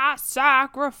go, my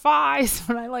sacrifice.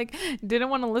 But I didn't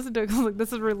want to listen to it because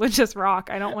this is religious rock.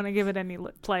 I don't want to give it any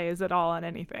plays at all on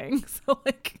anything. So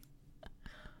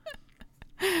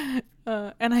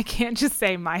and I can't just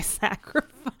say my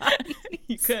sacrifice.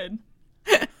 You could.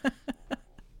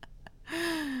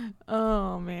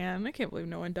 Oh man, I can't believe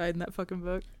no one died in that fucking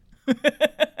book.